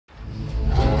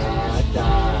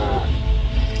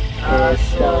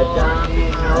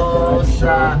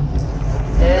pizza.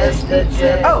 It's the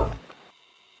J. Oh!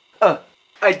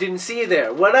 I didn't see you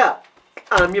there. What up?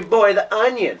 I'm your boy, the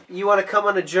Onion. You want to come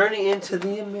on a journey into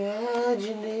the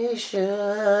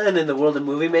imagination in the world of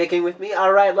movie making with me?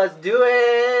 Alright, let's do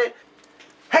it!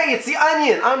 Hey, it's the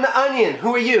Onion! I'm the Onion.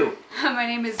 Who are you? My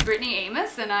name is Brittany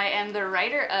Amos, and I am the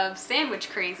writer of Sandwich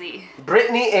Crazy.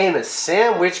 Brittany Amos,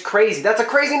 Sandwich Crazy. That's a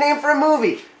crazy name for a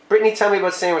movie. Brittany, tell me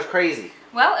about Sandwich Crazy.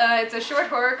 Well, it's a short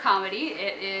horror comedy.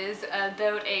 It is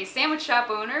about a sandwich shop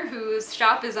owner whose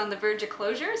shop is on the verge of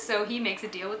closure, so he makes a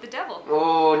deal with the devil.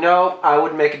 Oh, no, I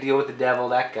wouldn't make a deal with the devil.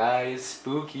 That guy is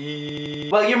spooky.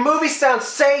 Well, your movie sounds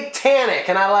satanic,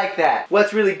 and I like that.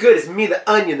 What's really good is me, the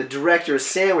Onion, the director of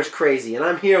Sandwich Crazy, and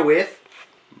I'm here with...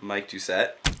 Mike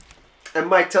Doucette. And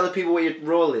Mike, tell the people what your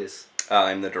role is.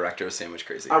 I'm the director of Sandwich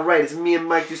Crazy. Alright, it's me and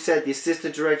Mike Doucette, the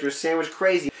assistant director of Sandwich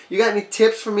Crazy. You got any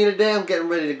tips for me today? I'm getting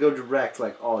ready to go direct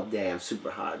like all day. I'm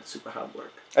super hard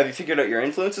work. Have you figured out your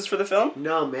influences for the film?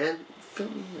 No, man. Fill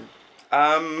me in.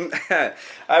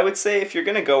 I would say if you're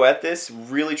gonna go at this,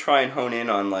 really try and hone in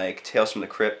on like Tales from the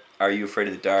Crypt, Are You Afraid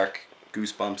of the Dark,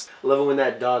 Goosebumps. Love it when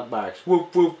that dog barks.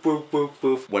 Woof, woof, woof, woof,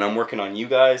 woof. When I'm working on you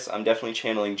guys, I'm definitely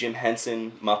channeling Jim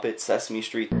Henson, Muppets, Sesame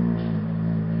Street.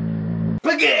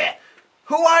 Baguette!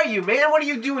 Who are you, man? What are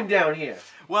you doing down here?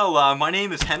 Well, my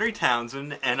name is Henry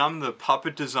Townsend, and I'm the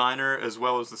puppet designer as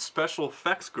well as the special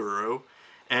effects guru.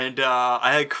 And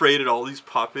I had created all these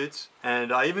puppets,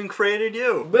 and I even created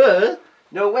you. Buh?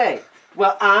 No way.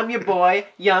 Well, I'm your boy,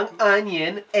 Young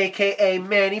Onion, a.k.a.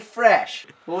 Manny Fresh.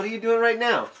 What are you doing right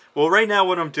now? Well, right now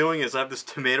what I'm doing is I have this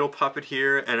tomato puppet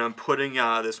here, and I'm putting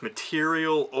this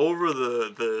material over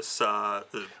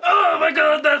Oh my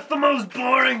god, that's the most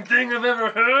boring thing I've ever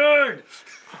heard!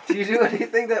 Do you do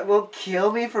anything that will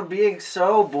kill me for being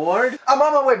so bored? I'm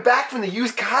on my way back from the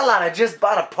used car lot. I just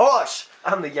bought a Porsche.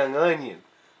 I'm the Young Onion.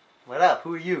 What up?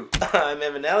 Who are you? I'm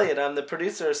Evan Elliott. I'm the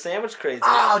producer of Sandwich Crazy.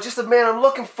 Oh, just the man I'm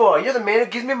looking for. You're the man who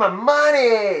gives me my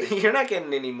money. You're not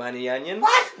getting any money, Onion.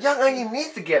 What? Young Onion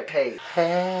needs to get paid.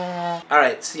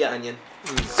 Alright, see ya, Onion.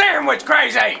 Sandwich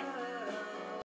Crazy!